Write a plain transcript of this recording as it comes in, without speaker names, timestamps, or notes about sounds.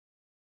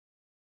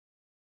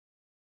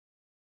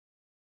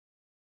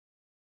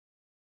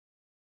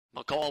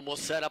McCollum will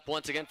set up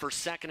once again for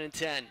 2nd and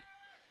 10.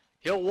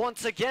 He'll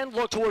once again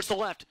look towards the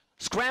left.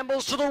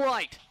 Scrambles to the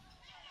right.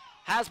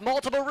 Has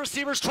multiple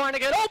receivers trying to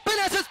get open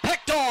as it's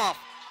picked off.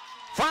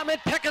 Fratmen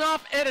picking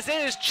off, and it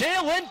is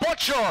Jalen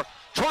Butcher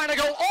trying to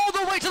go all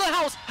the way to the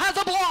house. Has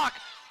a block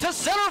to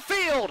center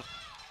field.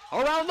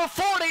 Around the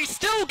 40,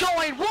 still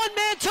going. One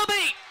man to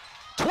beat.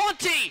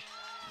 20,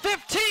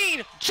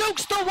 15,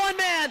 jukes the one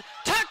man.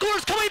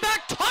 Tackler's coming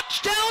back.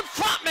 Touchdown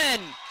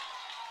Fratmen.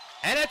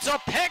 And it's a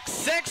pick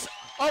six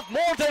of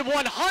more than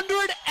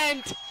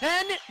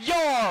 110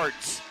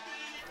 yards.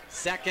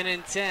 2nd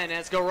and 10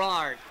 as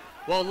Garrard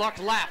will look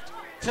left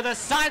to the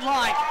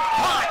sideline.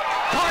 Caught.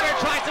 Carter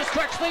tries to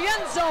stretch the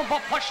end zone,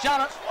 but pushed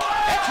down. It's a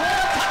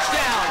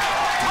touchdown.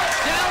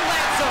 Touchdown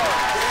Lancers.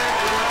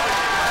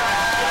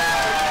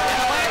 And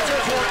the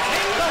Lancers will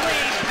take the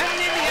lead,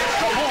 pending the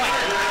extra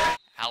point.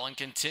 Allen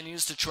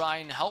continues to try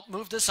and help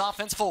move this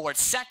offense forward.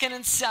 2nd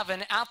and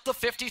 7 at the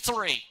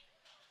 53.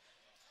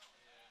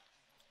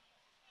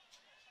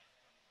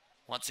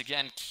 Once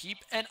again, keep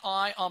an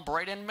eye on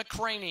Braden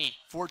McCraney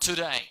for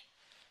today.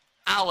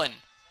 Allen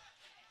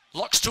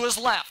looks to his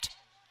left.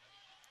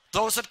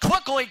 Throws it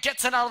quickly,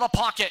 gets it out of the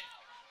pocket.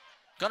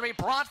 Going to be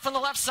brought from the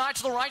left side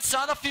to the right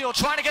side of the field,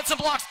 trying to get some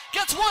blocks.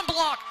 Gets one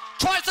block,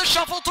 tries to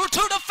shuffle through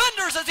two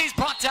defenders as he's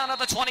brought down at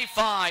the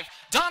 25.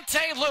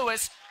 Dante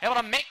Lewis able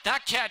to make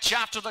that catch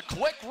after the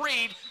quick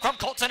read from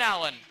Colton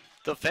Allen.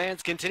 The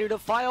fans continue to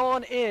file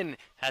on in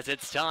as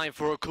it's time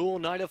for a cool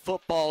night of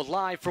football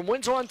live from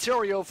Windsor,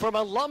 Ontario, from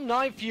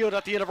Alumni Field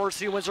at the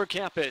University of Windsor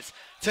campus.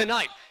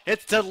 Tonight,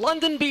 it's the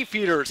London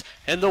Beefeaters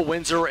and the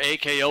Windsor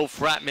AKO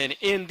Fratmen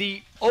in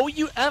the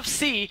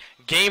OUFC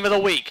Game of the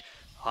Week.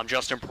 I'm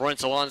Justin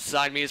Prince.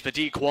 Alongside me is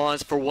Badie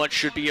Quaz for what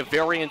should be a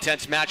very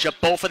intense matchup.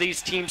 Both of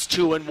these teams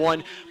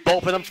 2-1,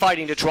 both of them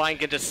fighting to try and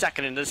get to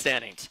second in the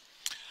standings.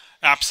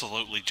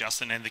 Absolutely,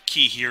 Justin, and the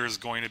key here is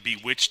going to be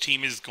which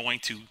team is going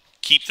to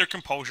keep their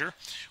composure,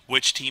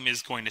 which team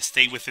is going to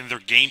stay within their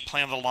game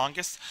plan the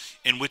longest,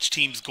 and which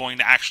team's going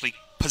to actually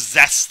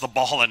possess the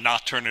ball and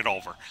not turn it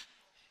over.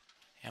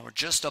 And we're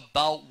just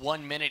about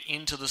 1 minute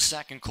into the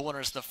second quarter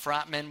as the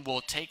Fratmen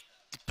will take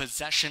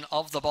possession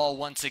of the ball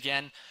once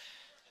again.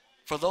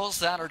 For those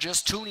that are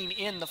just tuning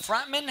in, the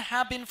Fratmen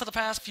have been for the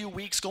past few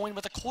weeks going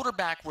with a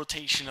quarterback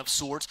rotation of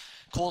sorts,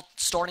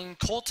 starting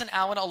Colton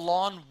Allen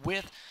along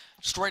with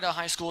straight out of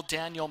high school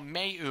Daniel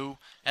Mayu,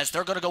 as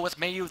they're going to go with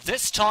Mayu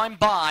this time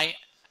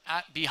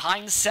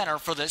behind center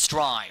for this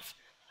drive.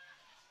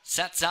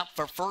 Sets up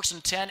for 1st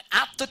and 10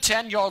 at the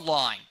 10-yard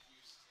line.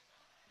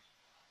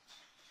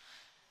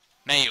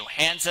 Mayu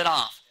hands it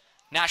off.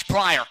 Nash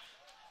Pryor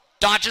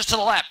dodges to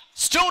the left.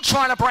 Still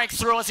trying to break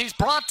through as he's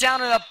brought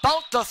down at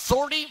about the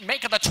 30,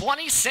 making the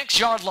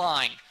 26-yard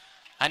line.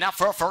 Enough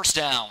for a 1st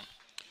down.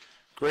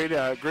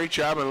 Great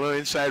job on a little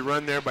inside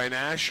run there by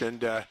Nash, and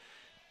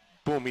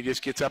boom, he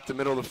just gets up the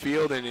middle of the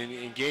field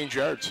and gains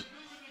yards.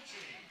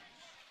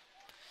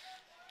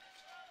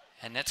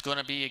 And that's going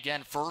to be,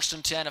 again, 1st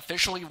and 10,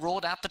 officially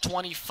ruled at the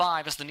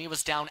 25 as the knee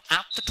was down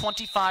at the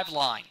 25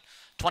 line.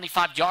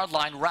 25-yard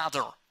line,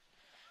 rather.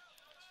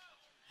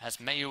 As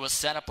Mayu was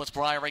set up with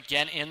Pryor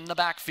again in the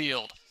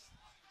backfield.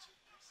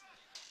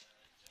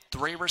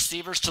 3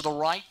 receivers to the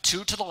right,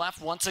 2 to the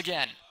left once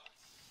again.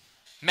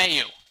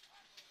 Mayu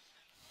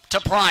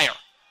to Pryor.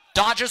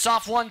 Dodges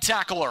off one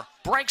tackler.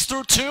 Breaks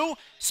through 2.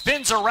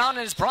 Spins around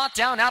and is brought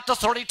down at the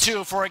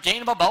 32 for a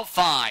gain of about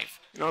 5.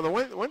 You know, the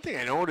one thing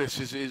I noticed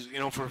is you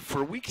know,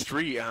 for week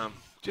 3,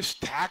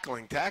 just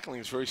tackling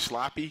is very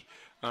sloppy.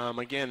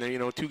 Again,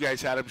 2 guys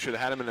should have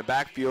had him in the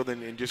backfield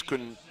and just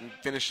couldn't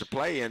finish the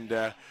play.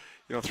 And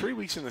 3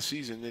 weeks in the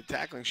season, the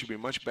tackling should be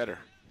much better.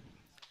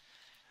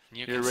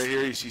 Right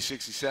here, you see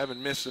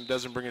 67, misses him,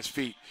 doesn't bring his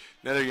feet.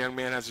 Another young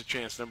man has a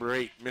chance. Number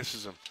 8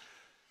 misses him.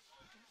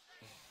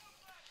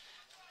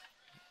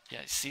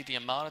 Yeah, you see the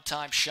amount of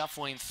time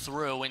shuffling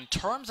through. In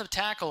terms of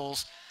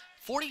tackles,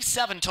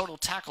 47 total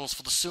tackles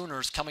for the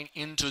Sooners coming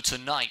into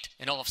tonight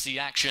in OFC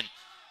action.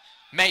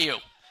 Mayu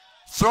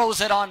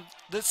throws it on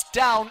this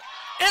down.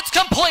 It's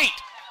complete.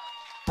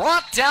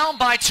 Brought down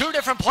by 2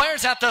 different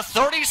players at the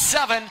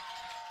 37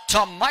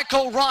 to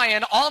Michael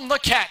Ryan on the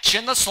catch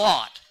in the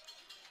slot.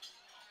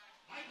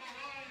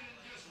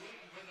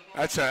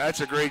 That's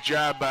a great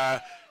job.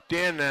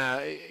 Dan,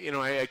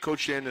 I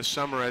coached Dan this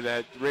summer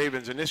at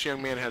Ravens, and this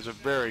young man has a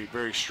very,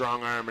 very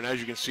strong arm. And as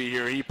you can see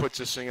here, he puts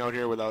this thing out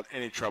here without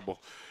any trouble.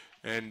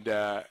 And,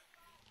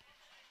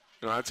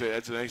 that's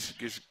a nice,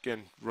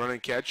 again, run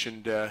and catch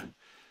and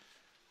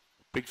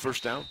big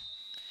 1st down.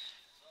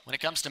 When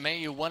it comes to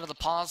Mayu, one of the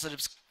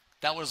positives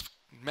that was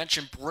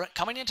mentioned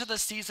coming into the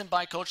season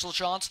by Coach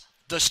LaChance,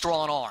 the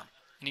strong arm.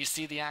 And you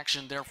see the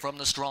action there from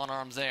the strong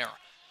arms there.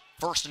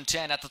 1st and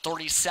 10 at the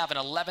 37,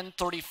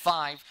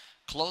 11:35.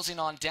 Closing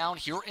on down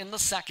here in the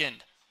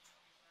second.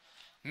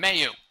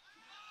 Mayu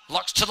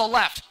looks to the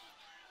left.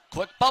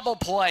 Quick bubble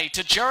play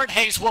to Jared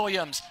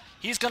Hayes-Williams.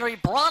 He's going to be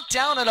brought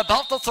down at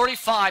about the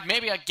 35,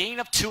 maybe a gain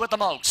of 2 at the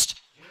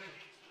most.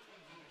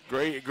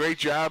 Great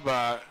job.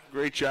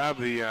 Great job.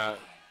 The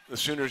the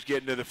Sooners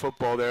get into the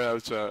football there. That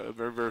was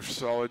very, very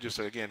solid. Just,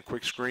 again,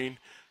 quick screen,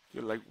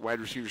 like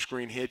wide receiver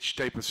screen hitch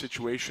type of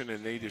situation,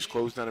 and they just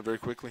closed on it very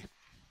quickly.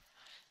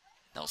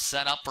 They'll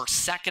set up for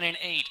 2nd and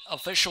 8,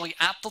 officially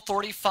at the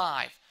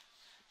 35.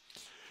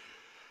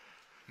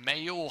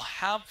 Mayo will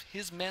have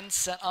his men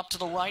set up to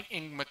the right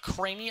in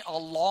McCraney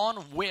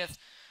along with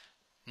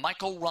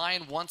Michael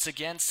Ryan once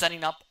again.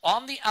 Setting up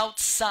on the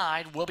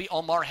outside will be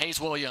Omar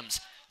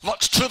Hayes-Williams.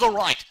 Looks to the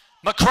right.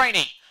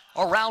 McCraney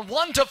around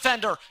one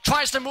defender.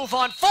 Tries to move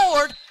on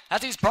forward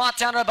as he's brought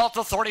down at about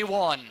the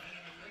 31.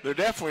 They're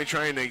definitely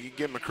trying to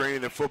get McCraney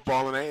the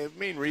football, and the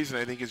main reason,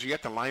 I think, is you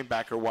got the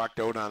linebacker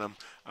walked out on him.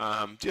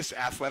 Just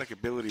athletic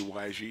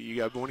ability-wise, you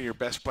got one of your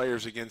best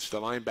players against a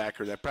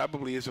linebacker that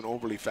probably isn't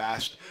overly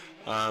fast.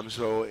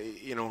 So,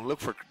 you know, look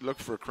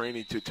for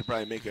Craney to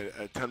probably make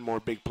a ton more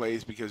big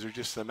plays, because they're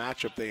just the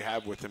matchup they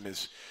have with him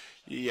is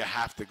you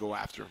have to go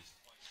after him.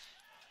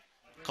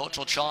 Coach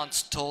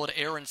LaChance told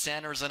Aaron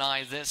Sanders and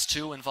I this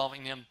too,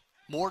 involving him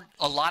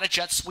a lot of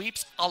jet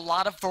sweeps, a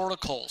lot of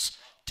verticals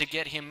to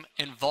get him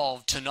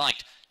involved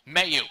tonight.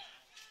 Mayu,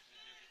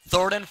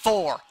 3rd and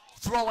 4,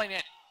 throwing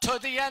it to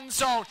the end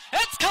zone.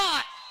 It's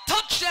caught!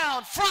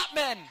 Touchdown,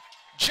 Fratmen!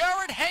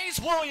 Jared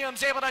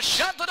Hayes-Williams able to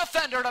shut the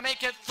defender to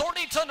make it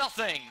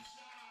 30-0.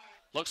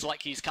 Looks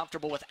like he's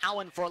comfortable with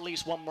Allen for at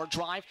least one more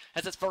drive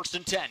as it's 1st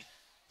and 10.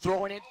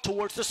 Throwing it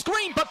towards the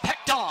screen, but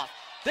picked off.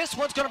 This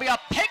one's going to be a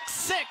pick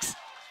 6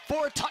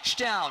 for a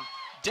touchdown.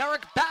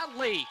 Derek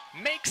Badley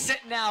makes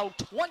it now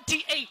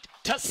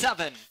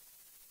 28-7.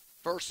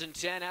 1st and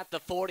 10 at the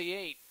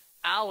 48.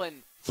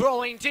 Allen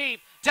throwing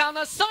deep down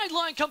the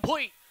sideline,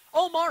 complete.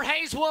 Omar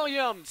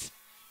Hayes-Williams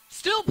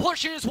still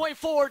pushing his way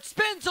forward,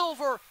 spins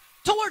over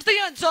towards the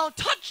end zone.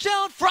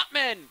 Touchdown,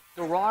 Fratmen.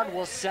 Garrard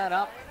will set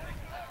up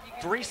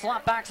 3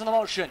 slot backs in the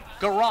motion.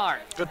 Garrard.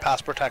 Good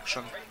pass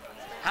protection.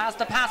 Has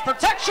the pass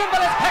protection,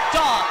 but it's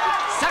picked off.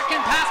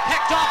 Second pass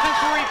picked off in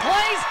 3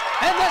 plays,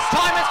 and this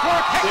time it's for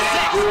a pick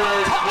 6.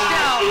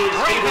 Touchdown,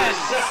 Ravens.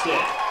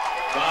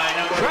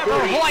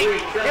 Trevor White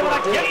able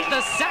to get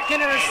the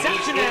second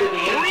interception in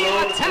 3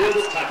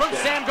 attempts from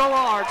Sam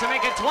Garrard to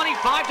make it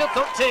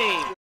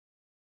 25-13.